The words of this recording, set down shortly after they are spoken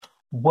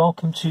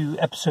Welcome to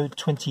episode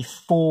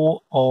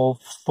 24 of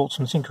Thoughts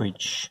on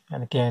Tinkerage.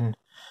 And again,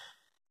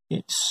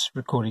 it's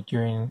recorded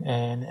during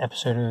an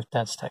episode of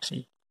Dad's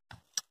Taxi.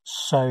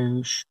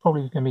 So,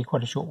 probably going to be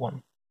quite a short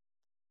one.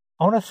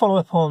 I want to follow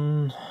up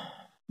on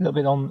a little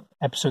bit on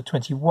episode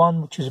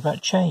 21, which is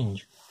about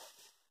change.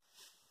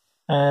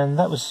 And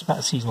that was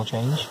about seasonal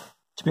change.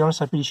 To be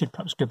honest, I really should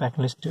perhaps go back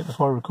and listen to it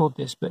before I record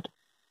this, but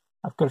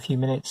I've got a few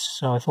minutes,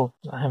 so I thought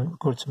I haven't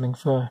recorded something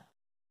for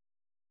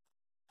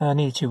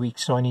nearly 2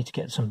 weeks, so I need to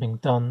get something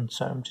done,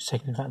 so I'm just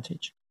taking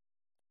advantage.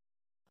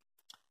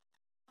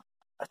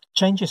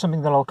 Change is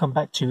something that I'll come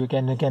back to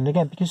again and again and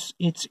again, because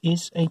it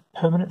is a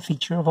permanent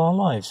feature of our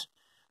lives,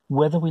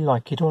 whether we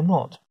like it or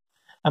not.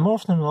 And more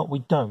often than not,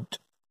 we don't.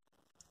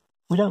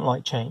 We don't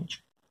like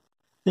change.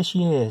 This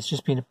year has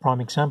just been a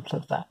prime example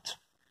of that.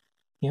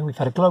 You know, we've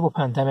had a global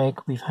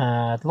pandemic, we've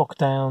had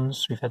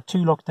lockdowns, we've had 2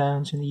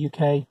 lockdowns in the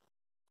UK.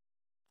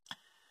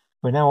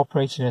 We're now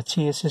operating a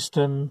tier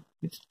system,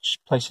 which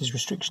places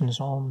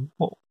restrictions on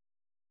what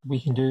we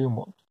can do and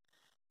what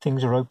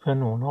things are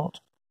open or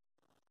not.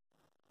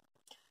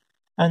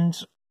 And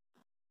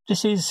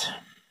this is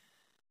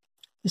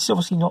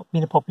obviously not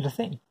been a popular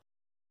thing.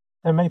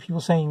 There are many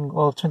people saying,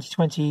 well,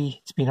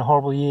 2020, it's been a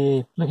horrible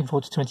year, looking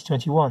forward to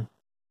 2021.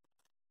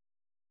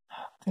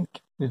 I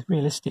think with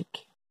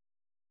realistic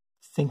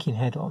thinking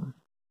head on,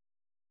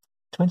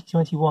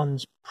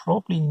 2021's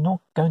probably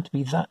not going to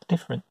be that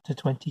different to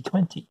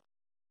 2020.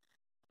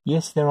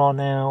 Yes, there are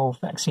now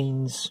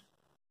vaccines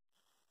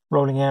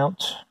rolling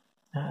out.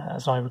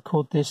 As I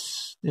record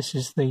this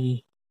is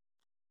the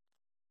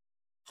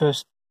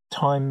first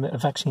time that a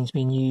vaccine's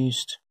been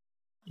used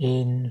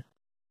in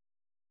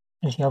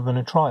anything other than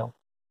a trial.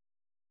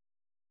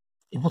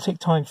 It will take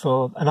time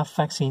for enough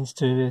vaccines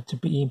to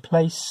be in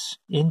place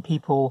in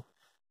people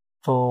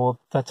for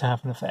that to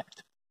have an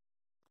effect.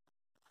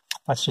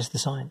 That's just the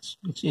science.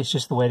 It's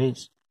just the way it is.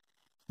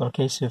 It's not a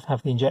case of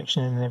have the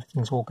injection and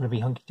everything's all going to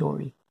be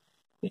hunky-dory.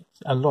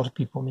 A lot of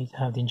people need to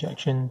have the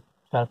injection,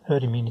 develop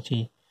herd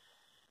immunity.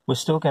 We're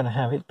still going to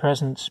have it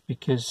present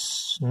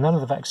because none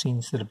of the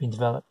vaccines that have been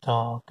developed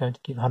are going to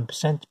give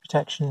 100%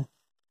 protection.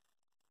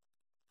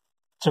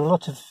 So a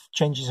lot of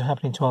changes are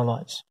happening to our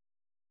lives.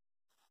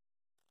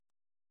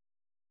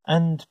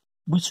 And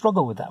we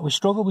struggle with that. We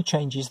struggle with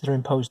changes that are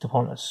imposed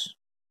upon us.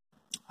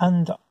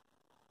 And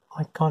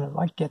I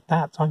get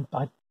that.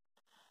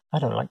 I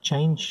don't like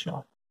change.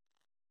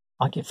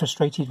 I get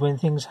frustrated when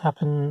things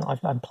happen.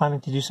 I'm planning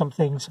to do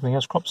something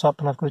else crops up,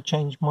 and I've got to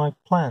change my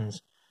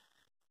plans.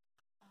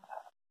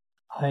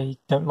 I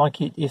don't like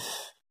it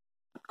if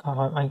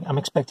I'm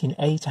expecting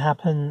A to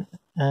happen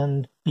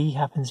and B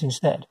happens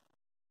instead.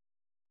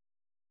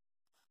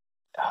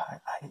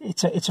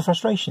 It's a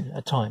frustration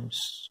at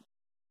times,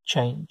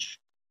 change.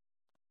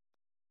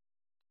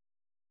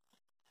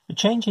 But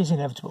change is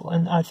inevitable,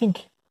 and I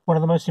think one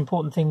of the most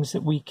important things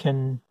that we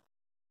can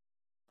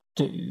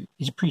do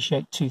is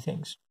appreciate 2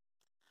 things.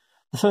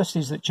 The first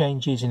is that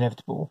change is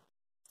inevitable.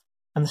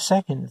 And the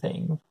second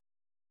thing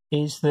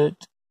is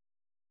that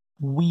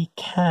we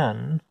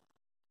can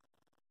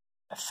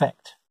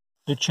affect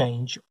the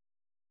change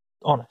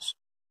on us.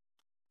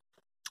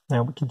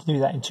 Now, we can do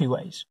that in 2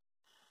 ways.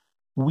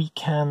 We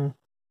can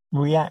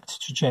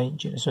react to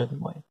change in a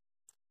certain way.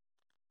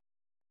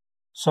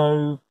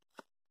 So,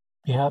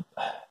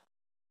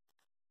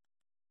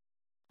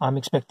 I'm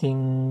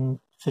expecting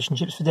fish and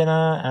chips for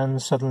dinner,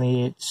 and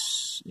suddenly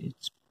it's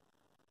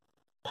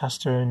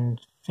pasta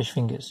and fish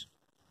fingers.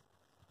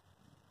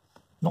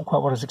 Not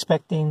quite what I was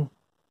expecting.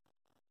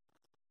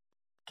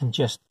 Can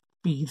just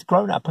be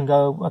grown up and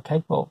go,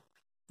 okay, well,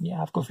 yeah,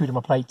 I've got food on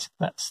my plate.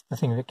 That's the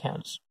thing that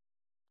counts.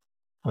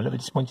 I'm a little bit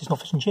disappointed it's not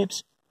fish and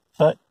chips,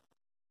 but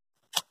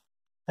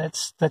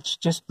that's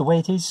just the way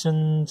it is,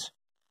 and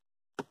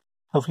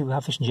hopefully we'll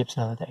have fish and chips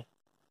another day.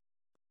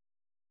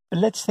 But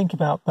let's think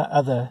about that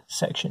other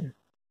section.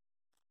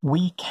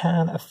 We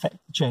can affect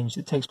the change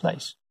that takes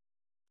place.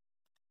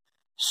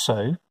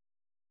 So,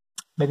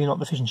 maybe not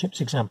the fish and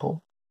chips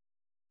example.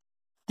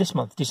 This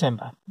month,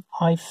 December,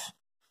 I've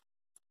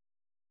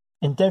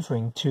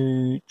endeavouring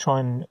to try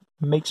and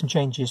make some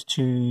changes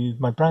to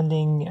my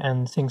branding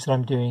and things that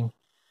I'm doing,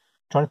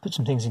 trying to put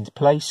some things into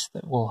place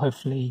that will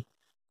hopefully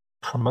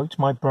promote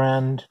my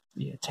brand,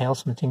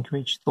 Tales from the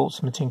Tinkerage, Thoughts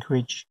from the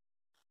Tinkerage,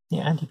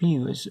 Andy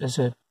Pugh as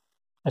a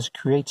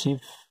creative.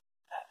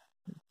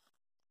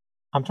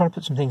 I'm trying to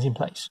put some things in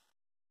place.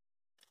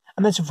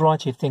 And there's a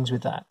variety of things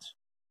with that.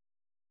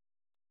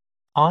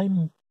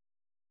 I've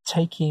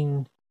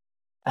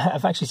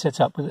actually set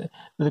up with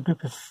a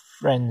group of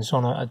friends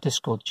on a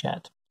Discord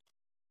chat.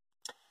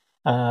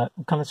 I've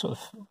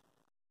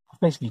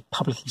basically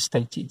publicly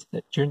stated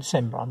that during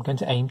December I'm going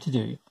to aim to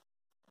do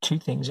 2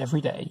 things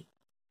every day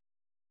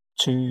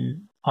to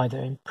either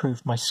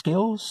improve my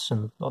skills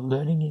and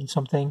learning in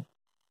something,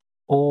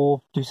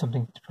 or do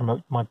something to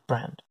promote my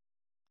brand.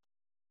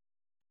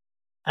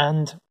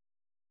 And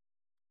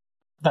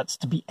that's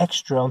to be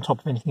extra on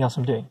top of anything else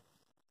I'm doing.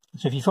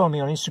 So if you follow me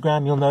on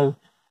Instagram, you'll know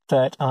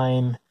that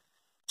I'm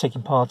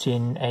taking part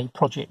in a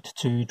project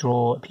to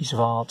draw a piece of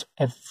art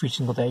every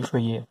single day for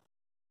a year.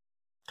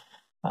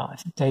 I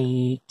think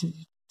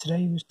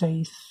today was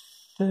day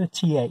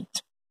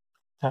 38.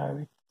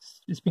 So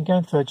it's been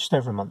going for just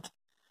over a month.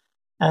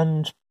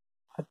 And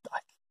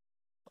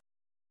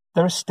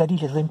there are steady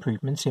little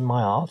improvements in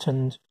my art,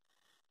 and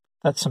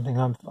that's something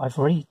I've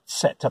already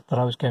set up that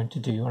I was going to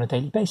do on a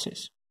daily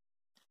basis.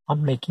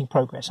 I'm making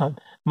progress.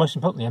 Most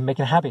importantly, I'm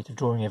making a habit of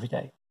drawing every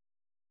day.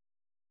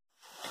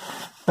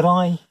 But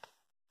I'm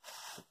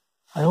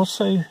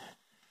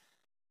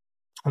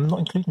not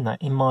including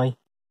that in my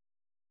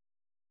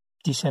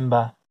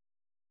December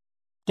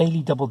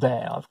daily double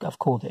dare, I've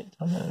called it.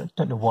 I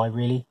don't know why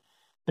really,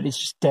 but it's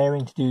just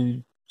daring to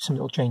do some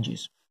little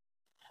changes.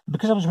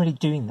 Because I was already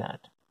doing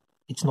that,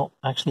 it's not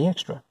actually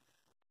extra.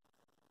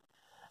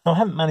 Now, I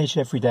haven't managed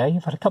every day.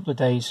 I've had a couple of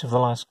days of the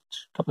last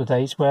couple of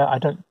days where I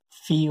don't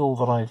feel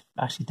that I've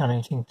actually done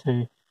anything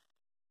to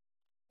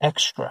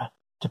extra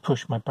to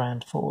push my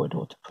brand forward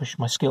or to push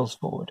my skills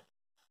forward.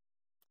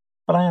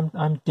 But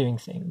I'm doing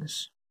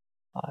things.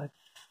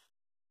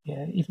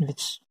 Even if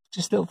it's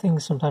just little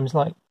things sometimes,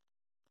 like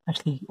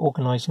actually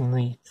organising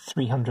the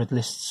 300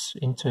 lists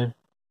into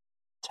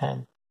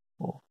 10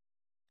 or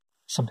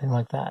something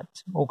like that.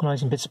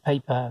 Organising bits of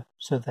paper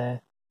so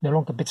they're no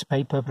longer bits of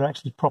paper but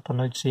actually proper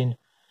notes in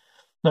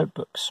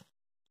notebooks.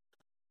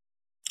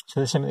 So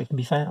there's something that can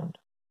be found.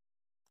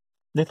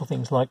 Little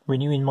things like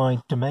renewing my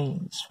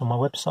domains for my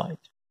website.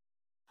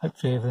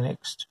 Hopefully over the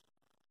next,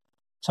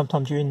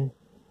 sometime during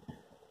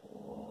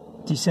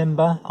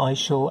December, I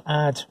shall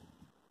add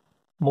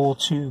more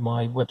to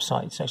my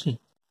websites. Actually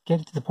get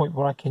it to the point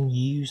where I can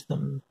use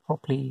them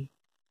properly,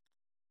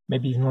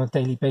 maybe even on a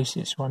daily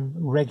basis, where I'm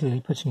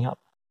regularly putting up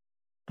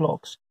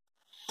blogs.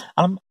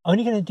 And I'm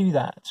only going to do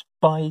that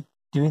by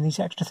doing these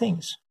extra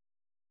things.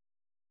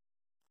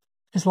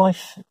 Because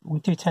life, we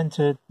do tend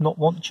to not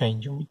want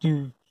change, and we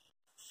do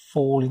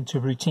fall into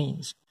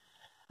routines.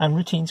 And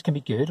routines can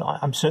be good.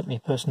 I'm certainly a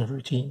person of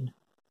routine.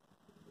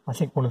 I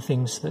think one of the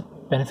things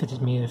that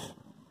benefited me of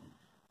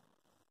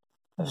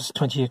a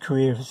 20-year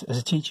career as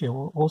a teacher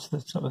was the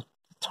sort of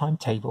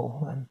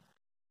timetable. And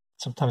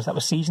sometimes that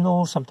was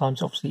seasonal,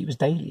 sometimes obviously it was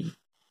daily.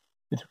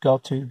 With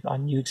regard to, I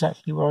knew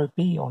exactly where I would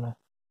be on a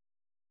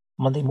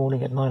Monday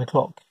morning at 9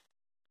 o'clock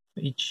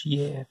for each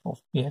year, or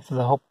for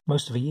the whole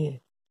most of a year.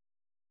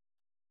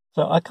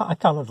 So I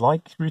kind of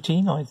like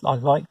routine. I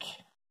like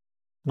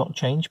not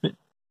change, but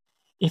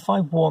if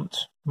I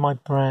want my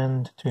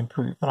brand to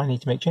improve, then I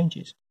need to make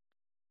changes.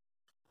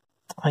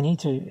 I need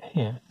to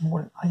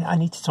I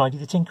need to tidy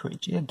the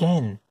tinkerage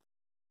again.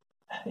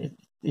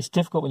 It's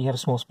difficult when you have a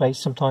small space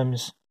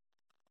sometimes,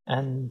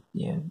 and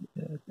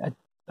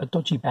a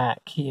dodgy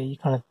back here. You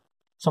kind of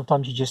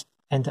sometimes you just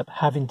end up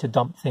having to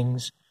dump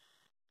things,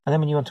 and then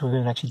when you want to go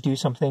and actually do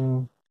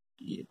something,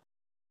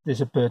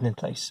 there's a burden in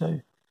place.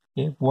 So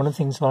one of the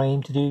things that I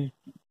aim to do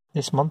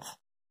this month,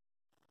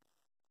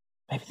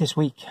 maybe this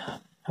week,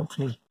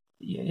 hopefully,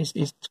 is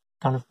to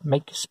kind of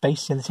make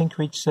space in the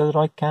tinkerage so that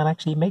I can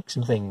actually make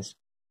some things.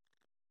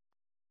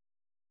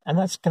 And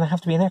that's going to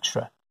have to be an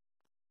extra.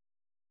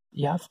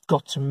 I've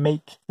got to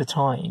make the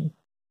time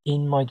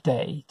in my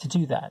day to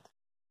do that.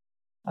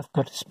 I've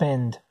got to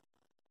spend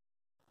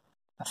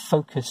a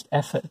focused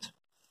effort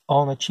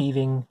on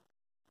achieving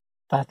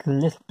that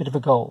little bit of a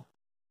goal.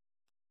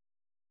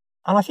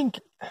 And I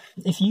think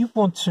if you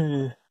want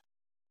to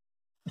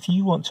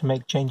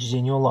make changes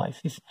in your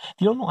life, if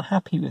you're not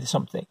happy with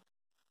something,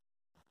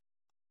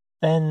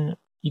 then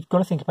you've got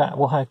to think about,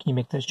 well, how can you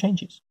make those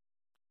changes?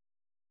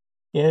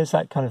 There's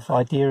that kind of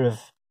idea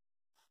of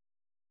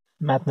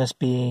madness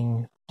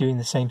being doing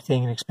the same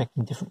thing and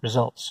expecting different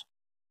results.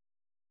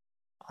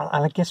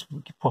 And I guess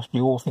we could possibly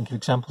all think of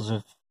examples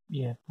of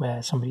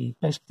where somebody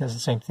basically does the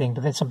same thing,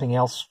 but then something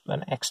else,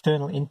 an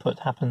external input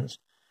happens,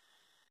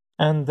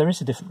 and there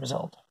is a different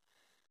result.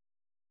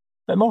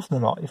 But more often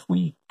than not, if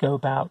we go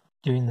about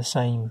doing the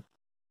same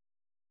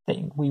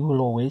thing, we will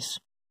always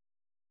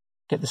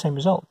get the same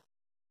result.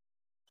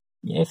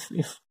 If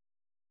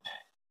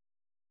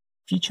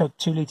you chug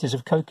 2 litres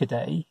of Coke a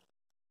day,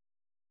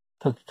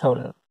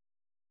 Coca-Cola,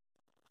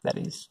 that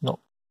is, not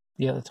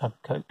the other type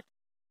of Coke,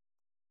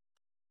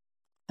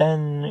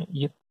 then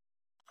you're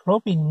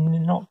probably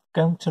not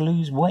going to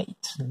lose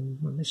weight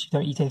unless you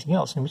don't eat anything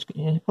else, in which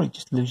you probably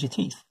just lose your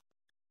teeth.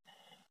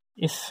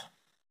 If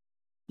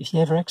you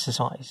never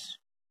exercise,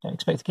 don't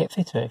expect to get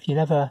fitter. If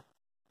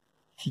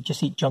you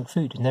just eat junk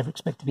food and never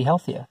expect to be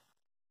healthier.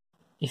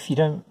 If you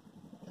don't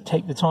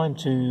take the time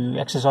to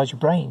exercise your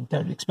brain,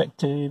 don't expect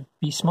to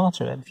be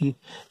smarter. If you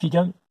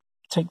don't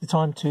take the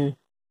time to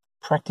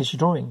practice your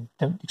drawing,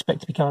 don't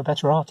expect to become a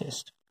better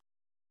artist.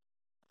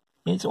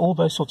 It's all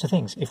those sorts of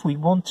things. If we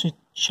want to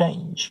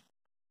change,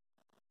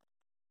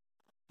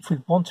 if we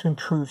want to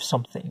improve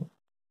something,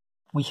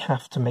 we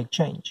have to make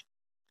change.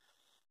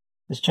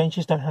 Those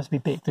changes don't have to be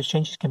big. Those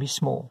changes can be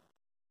small.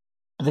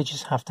 But they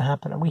just have to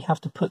happen, and we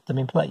have to put them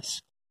in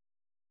place.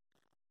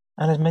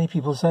 And as many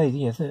people say,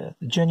 the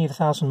journey of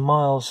 1,000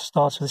 miles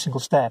starts with a single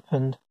step,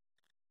 and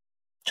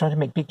trying to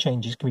make big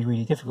changes can be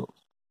really difficult.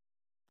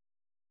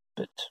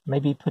 but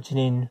maybe putting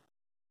in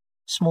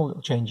small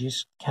little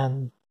changes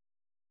can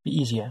be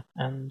easier,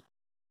 and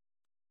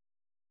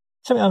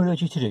something I would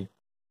urge you to do.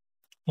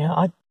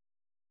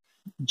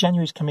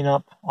 January's coming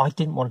up. I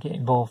didn't want to get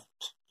involved.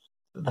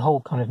 The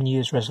whole kind of New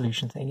Year's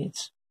resolution thing,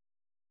 it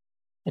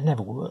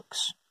never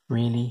works,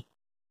 really.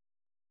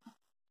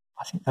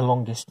 I think the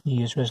longest New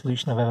Year's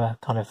resolution I've ever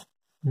kind of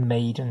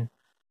made and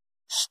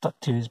stuck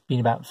to has been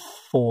about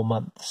 4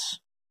 months.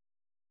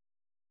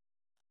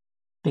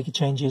 Bigger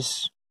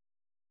changes,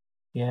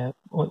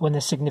 when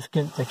they're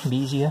significant, they can be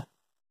easier.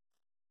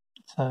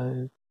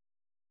 So,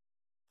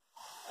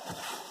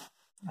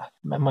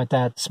 my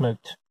dad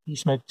smoked. He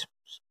smoked,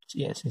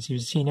 since he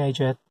was a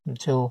teenager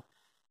until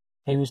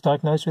he was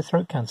diagnosed with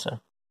throat cancer.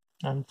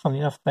 And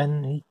funnily enough,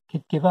 then he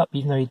could give up,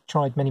 even though he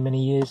tried many,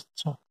 many years,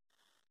 so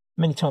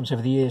many times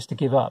over the years to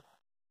give up.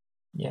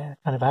 Kind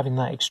of having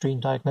that extreme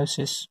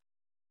diagnosis,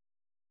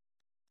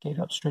 gave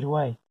up straight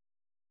away.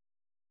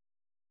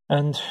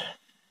 And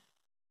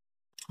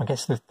I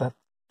guess that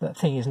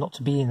thing is not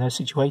to be in those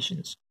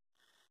situations.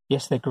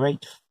 Yes, they're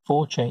great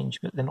for change,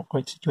 but they're not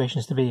great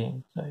situations to be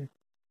in. So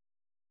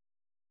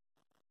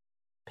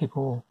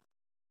people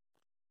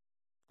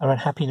are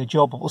unhappy in a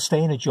job, but will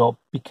stay in a job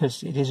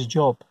because it is a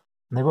job,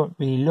 and they won't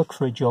really look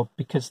for a job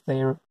because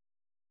they're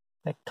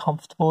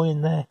comfortable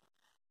in their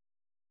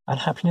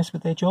unhappiness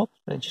with their job.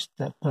 They're just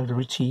part of the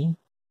routine.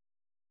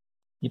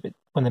 But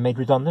when they're made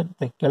redundant,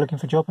 they go looking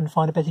for a job and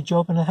find a better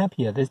job and are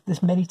happier.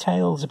 There's many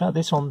tales about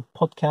this on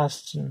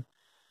podcasts, and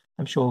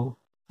I'm sure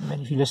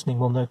many of you listening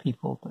will know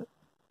people that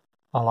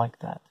are like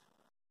that.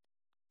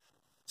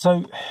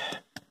 So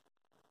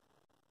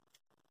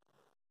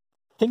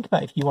think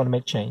about if you want to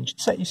make change,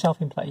 set yourself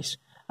in place,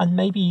 and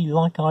maybe,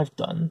 like I've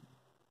done,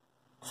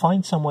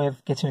 find some way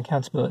of getting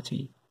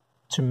accountability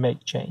to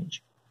make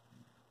change.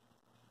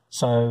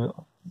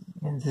 So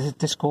in the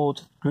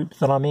Discord group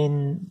that I'm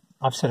in,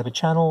 I've set up a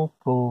channel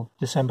called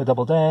December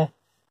Double Dare,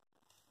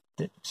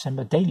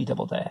 December Daily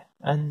Double Dare,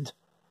 and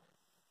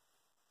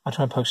I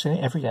try and post in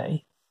it every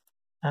day,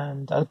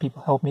 and other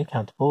people hold me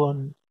accountable,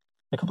 and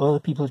a couple of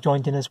other people have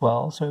joined in as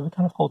well, so we're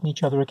kind of holding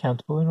each other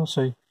accountable and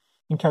also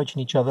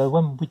encouraging each other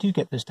when we do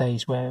get those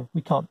days where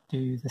we can't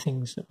do the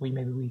things that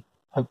we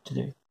hope to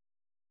do.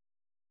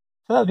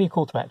 So that would be a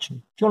call to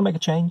action. If you want to make a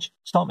change,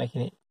 start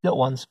making it. Little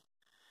ones.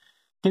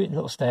 Do it in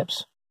little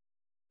steps,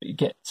 but you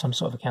get some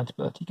sort of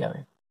accountability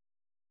going.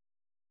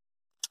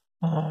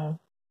 I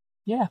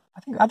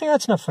think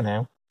that's enough for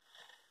now.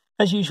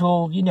 As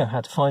usual, you know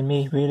how to find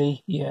me,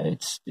 really.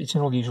 It's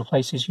in all the usual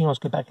places. You can always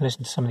go back and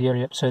listen to some of the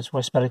earlier episodes where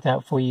I spell it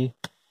out for you.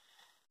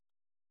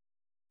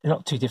 They're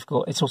not too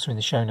difficult. It's also in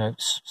the show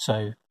notes,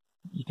 so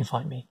you can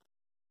find me.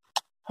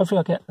 Hopefully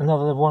I'll get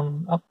another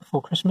one up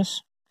before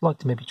Christmas. I'd like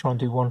to maybe try and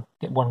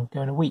get one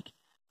going a week.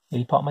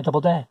 Maybe part of my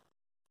double dare.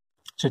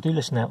 So do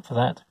listen out for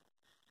that.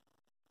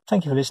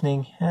 Thank you for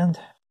listening, and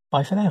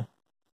bye for now.